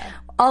 Yeah.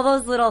 all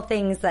those little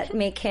things that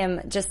make him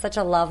just such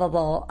a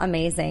lovable,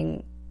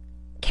 amazing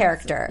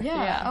character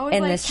I was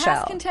in like, this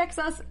Cass show. can text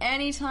us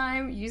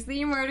anytime. Use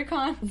the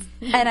emoticons.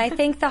 And I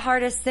think the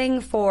hardest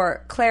thing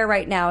for Claire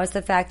right now is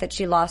the fact that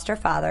she lost her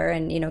father,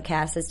 and, you know,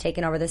 Cass has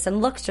taken over this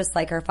and looks just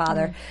like her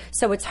father.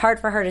 So it's hard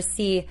for her to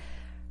see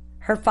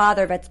her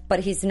father, but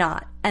he's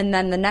not. And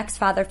then the next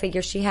father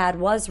figure she had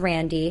was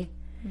Randy.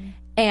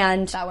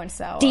 And That went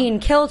sour. Dean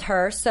killed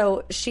her,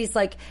 so she's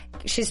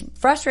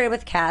frustrated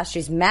with Cass.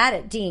 She's mad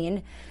at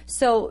Dean.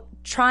 So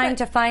trying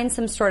to find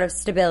some sort of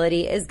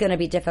stability is going to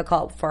be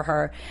difficult for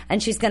her,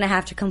 and she's going to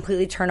have to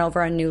completely turn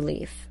over a new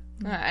leaf.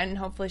 And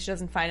hopefully she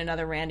doesn't find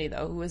another Randy,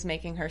 though, who is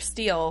making her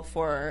steal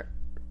for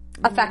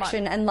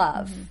Affection and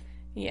love.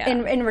 Yeah.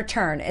 In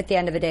return, at the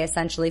end of the day,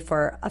 essentially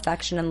for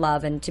affection and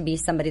love, and to be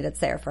somebody that's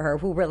there for her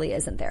who really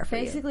isn't there for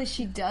you. Basically,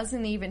 she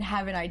doesn't even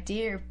have an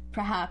idea,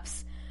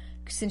 perhaps,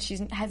 since she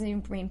hasn't even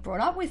been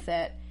brought up with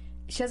it.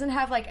 She doesn't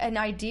have, like, an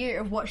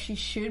idea of what she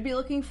should be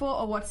looking for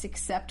or what's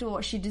acceptable,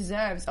 what she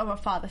deserves of a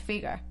father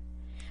figure.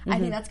 I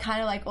think that's kind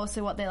of, like,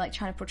 also what they're, like,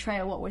 trying to portray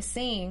or what we're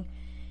seeing.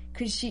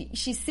 Because she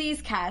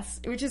sees Cass,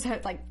 which is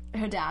her, like,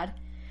 her dad,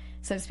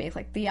 so to speak,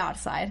 like, the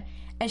outside,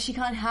 and she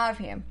can't have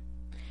him.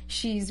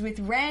 She's with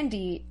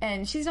Randy,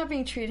 and she's not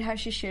being treated how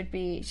she should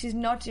be. She's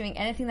not doing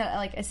anything that,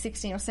 like, a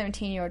 16 or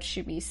 17-year-old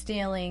should be,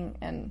 stealing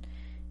and,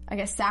 I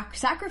guess,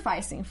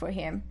 sacrificing for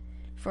him,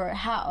 for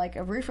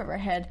a roof over her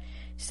head.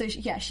 So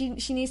she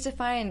needs to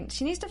find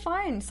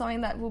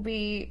something that will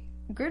be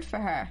good for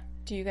her.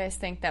 Do you guys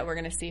think that we're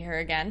going to see her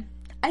again?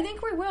 I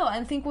think we will.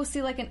 I think we'll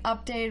see like an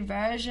updated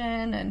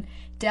version, and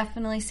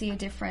definitely see a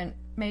different,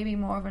 maybe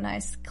more of a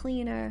nice,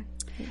 cleaner.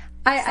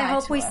 I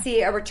hope we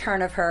see a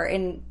return of her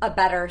in a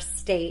better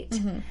state,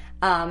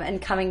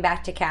 and coming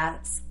back to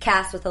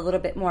Cass with a little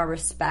bit more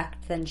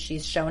respect than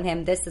she's shown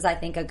him. This is, I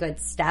think, a good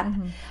step,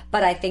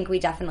 but I think we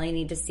definitely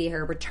need to see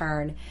her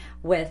return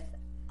with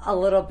a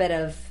little bit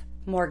of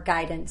more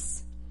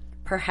guidance,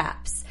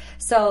 perhaps.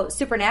 So,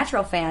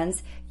 Supernatural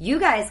fans, you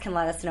guys can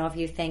let us know if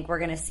you think we're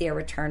going to see a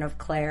return of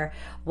Claire,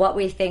 what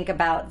we think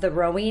about the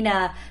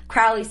Rowena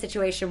Crowley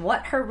situation,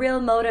 what her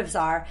real motives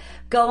are.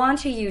 Go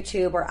onto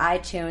YouTube or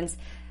iTunes,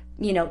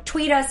 you know,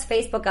 tweet us,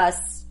 Facebook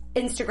us,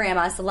 Instagram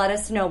us, let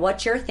us know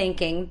what you're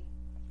thinking.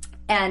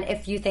 And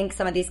if you think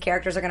some of these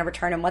characters are going to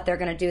return and what they're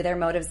going to do, their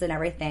motives and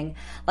everything,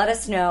 let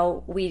us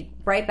know. We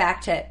write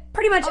back to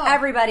pretty much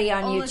everybody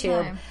on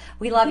YouTube.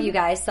 We love you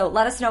guys. So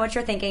let us know what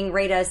you're thinking.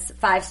 Rate us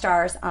 5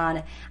 stars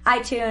on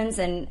iTunes,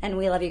 and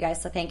we love you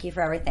guys. So thank you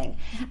for everything.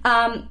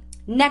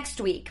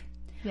 Next week,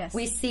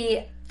 we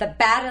see the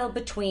battle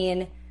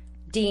between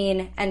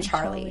Dean and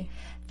Charlie.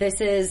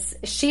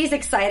 She's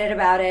excited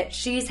about it.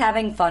 She's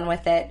having fun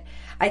with it.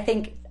 I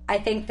think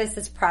this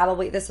was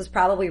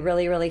probably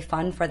really, really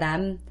fun for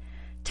them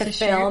to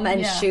film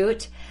and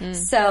shoot.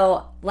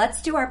 So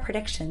let's do our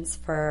predictions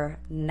for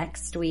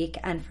next week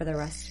and for the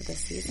rest of the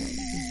season.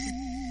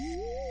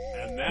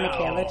 And now,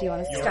 Michaela, do you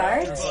want to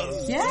start?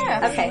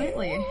 Yeah, Okay.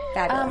 absolutely.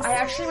 Fabulous. I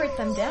actually wrote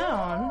them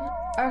down.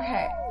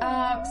 Okay,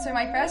 so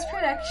my first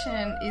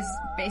prediction is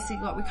basically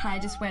what we kind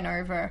of just went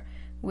over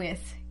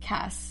with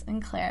Cass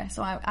and Claire.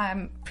 So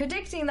I'm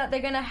predicting that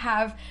they're going to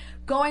have,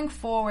 going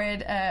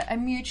forward, a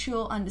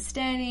mutual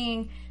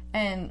understanding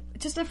and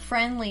just a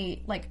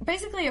friendly, like,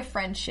 basically a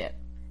friendship.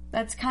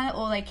 That's kind of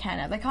all they can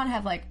have. They can't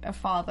have, like, a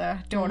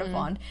father-daughter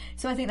bond.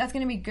 So I think that's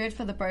going to be good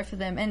for the both of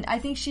them. And I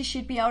think she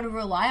should be able to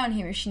rely on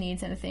him if she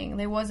needs anything.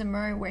 There was a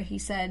moment where he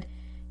said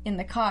in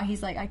the car,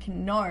 he's like, I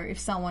can know if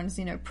someone's,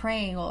 you know,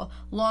 praying or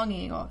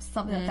longing or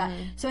something like that.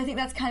 So I think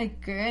that's kind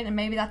of good. And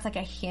maybe that's like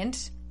a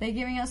hint they're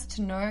giving us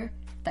to know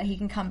that he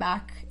can come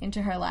back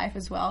into her life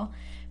as well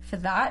for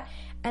that.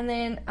 And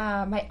then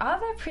my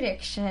other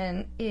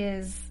prediction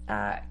is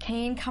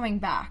Cain coming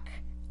back.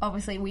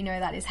 Obviously, we know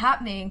that is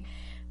happening.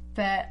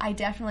 But I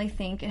definitely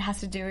think it has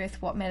to do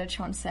with what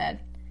Metatron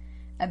said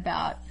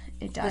about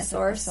it dies The at the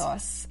source.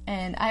 source.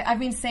 And I've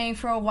been saying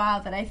for a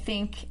while that I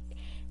think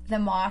the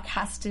mark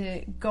has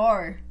to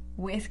go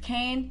with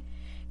Cain,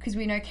 because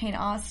we know Cain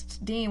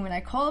asked Dean, when I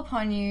call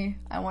upon you,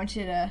 I want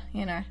you to,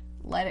 you know,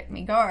 let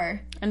me go.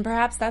 And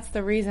perhaps that's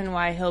the reason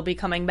why he'll be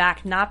coming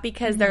back, not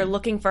because they're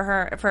looking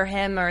for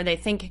him, or they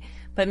think,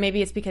 but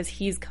maybe it's because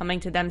he's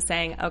coming to them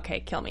saying, okay,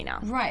 kill me now.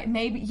 Right,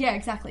 maybe, yeah,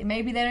 exactly.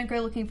 Maybe they don't go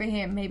looking for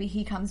him, maybe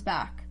he comes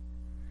back.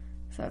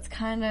 So it's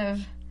kind of,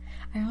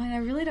 I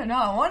really don't know.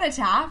 I want it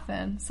to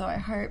happen, so I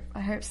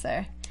hope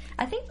so.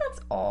 I think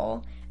that's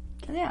all.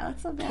 Yeah,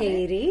 that's about it.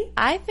 Katie?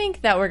 I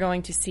think that we're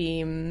going to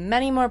see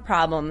many more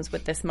problems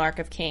with this Mark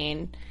of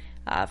Cain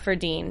for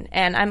Dean.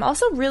 And I'm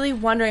also really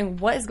wondering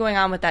what is going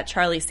on with that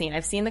Charlie scene.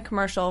 I've seen the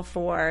commercial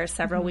for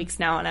several weeks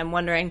now, and I'm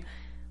wondering,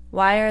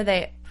 why are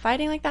they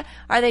fighting like that?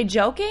 Are they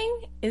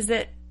joking? Is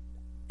it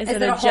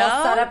a whole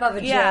joke? setup of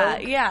a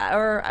joke? Yeah,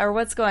 or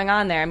what's going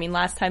on there? I mean,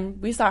 last time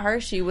we saw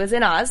her, she was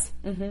in Oz.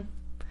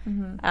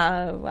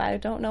 I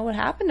don't know what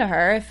happened to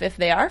her. If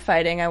they are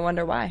fighting, I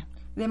wonder why.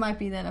 there might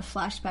be then a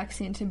flashback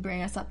scene to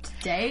bring us up to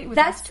date with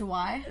That's- as to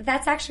why.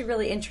 That's actually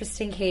really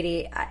interesting,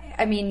 Katie.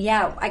 I mean,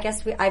 yeah, I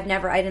guess I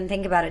didn't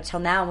think about it till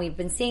now, and we've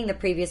been seeing the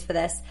previews for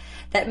this,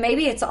 that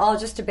maybe it's all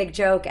just a big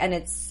joke, and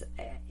it's,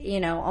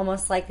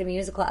 almost like the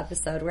musical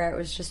episode where it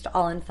was just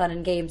all in fun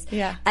and games.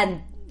 Yeah.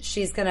 And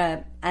she's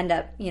gonna end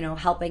up,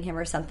 helping him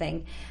or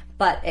something.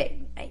 But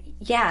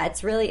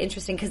it's really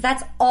interesting because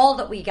that's all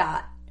that we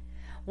got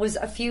was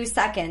a few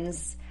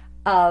seconds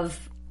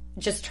of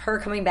just her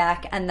coming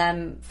back and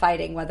them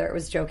fighting, whether it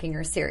was joking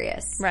or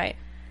serious. Right.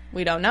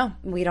 We don't know.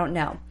 We don't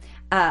know.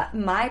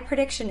 My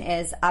prediction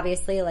is,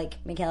 obviously, like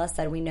Michaela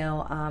said, we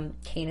know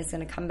Kane is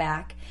going to come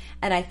back.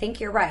 And I think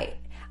you're right.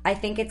 I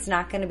think it's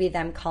not going to be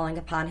them calling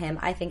upon him.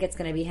 I think it's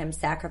going to be him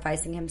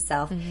sacrificing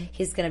himself. Mm-hmm.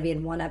 He's going to be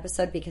in one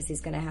episode because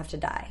he's going to have to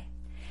die.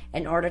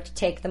 In order to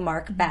take the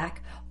mark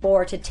back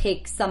or to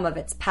take some of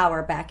its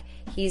power back,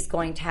 he's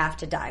going to have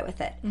to die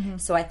with it. Mm-hmm.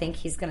 So I think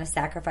he's going to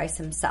sacrifice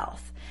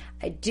himself.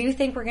 I do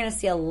think we're going to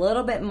see a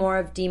little bit more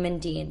of Demon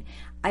Dean.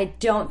 I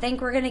don't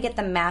think we're going to get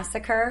the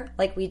massacre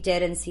like we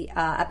did in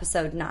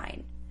episode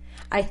 9.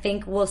 I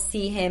think we'll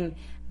see him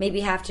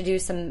maybe have to do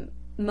some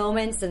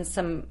moments and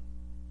some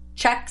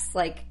checks,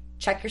 like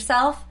check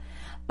yourself.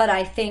 But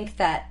I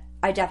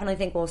definitely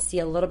think we'll see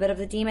a little bit of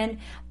the demon,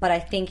 but I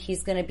think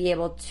he's going to be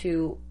able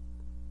to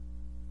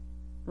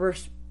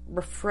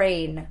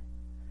refrain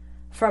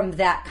from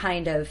that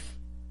kind of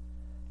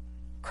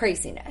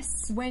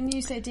craziness. When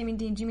you say Demon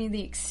Dean, do you mean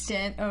the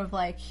extent of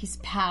like his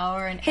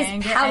power and his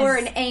anger? His power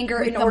and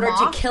anger in order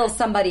to kill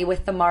somebody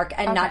with the mark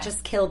and not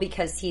just kill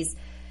because he's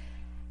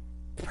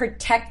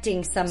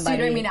protecting somebody. So you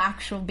don't mean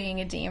actual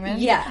being a demon?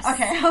 Yes.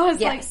 Okay, I was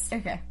like,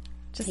 okay.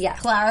 Just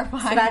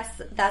clarifying.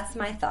 So that's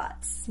my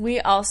thoughts. We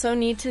also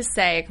need to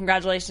say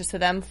congratulations to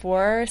them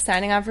for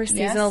signing on for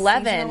season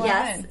 11.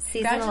 Yes,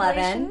 season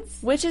 11.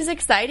 Which is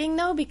exciting,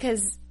 though,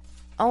 because,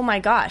 oh my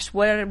gosh,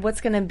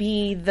 what's going to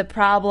be the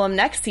problem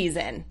next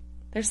season?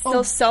 There's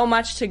still so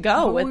much to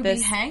go with this.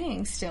 We'll be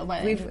hanging still by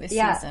the end of this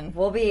season.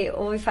 We'll be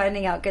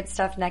finding out good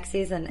stuff next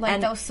season.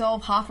 Like, they'll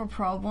solve half a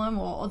problem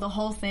or the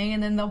whole thing,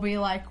 and then there'll be,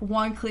 like,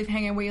 one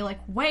cliffhanger where you're like,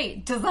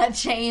 wait, does that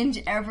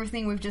change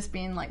everything we've just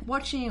been, like,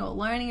 watching or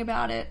learning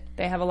about it?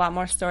 They have a lot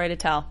more story to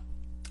tell.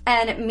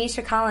 And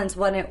Misha Collins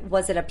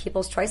was it a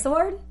People's Choice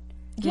Award?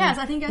 Yes,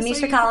 I think I saw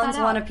Misha Collins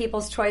won a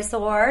People's Choice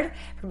Award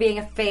for being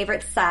a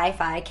favorite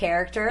sci-fi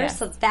character. Yes.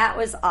 So that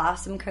was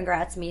awesome.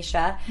 Congrats,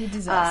 Misha. He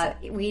deserves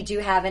it. We do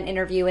have an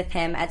interview with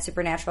him at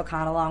Supernatural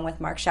Con along with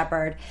Mark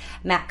Shepard,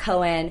 Matt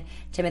Cohen,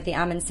 Timothy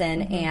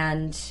Amundsen,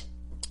 and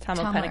Tom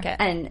Pennicott.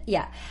 And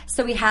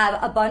so we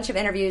have a bunch of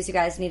interviews you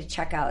guys need to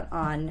check out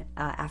on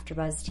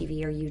AfterBuzz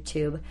TV or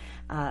YouTube.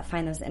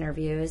 Find those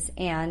interviews.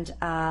 And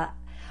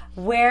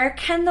where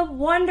can the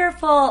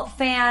wonderful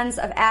fans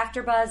of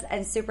AfterBuzz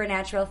and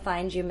Supernatural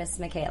find you, Miss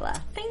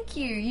Michaela? Thank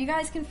you. You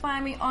guys can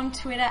find me on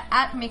Twitter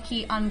at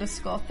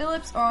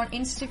Mickey_Phillips or on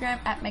Instagram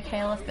at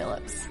Michaela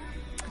Phillips.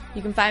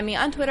 You can find me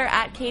on Twitter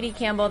at Katie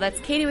Campbell. That's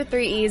Katie with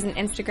 3 E's, and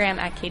Instagram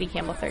at Katie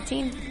Campbell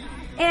 13.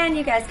 And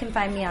you guys can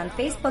find me on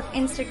Facebook,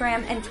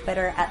 Instagram, and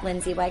Twitter at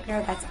Lindsay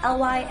Wegner. That's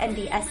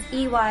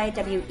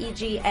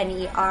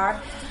LYNDSEYWEGNER.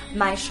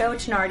 My show,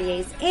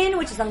 Thenardier's Inn,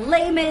 which is a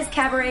Les Mis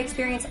cabaret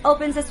experience,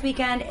 opens this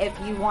weekend. If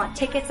you want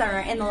tickets and are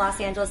in the Los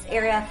Angeles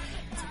area,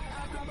 it's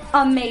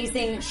an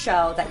amazing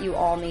show that you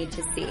all need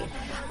to see.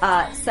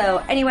 So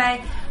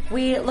anyway,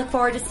 we look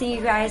forward to seeing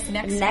you guys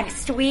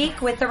next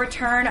week with the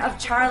return of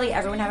Charlie.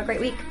 Everyone have a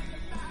great week.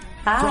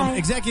 Bye. From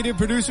executive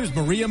producers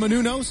Maria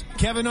Menounos,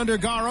 Kevin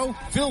Undergaro,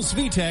 Phil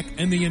Svitek,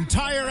 and the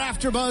entire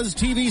AfterBuzz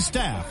TV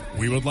staff,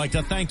 we would like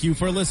to thank you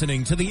for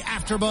listening to the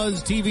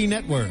AfterBuzz TV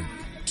network.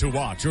 To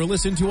watch or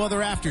listen to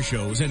other after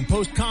shows and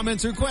post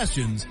comments or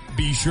questions,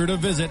 be sure to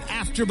visit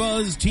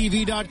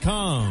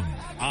AfterBuzzTV.com.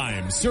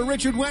 I'm Sir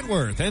Richard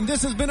Wentworth, and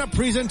this has been a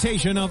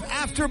presentation of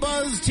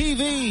AfterBuzz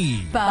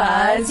TV.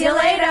 Buzz you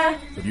later.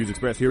 The views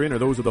expressed herein are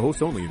those of the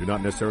hosts only and do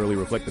not necessarily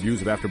reflect the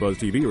views of AfterBuzz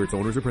TV or its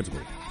owners or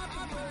principals.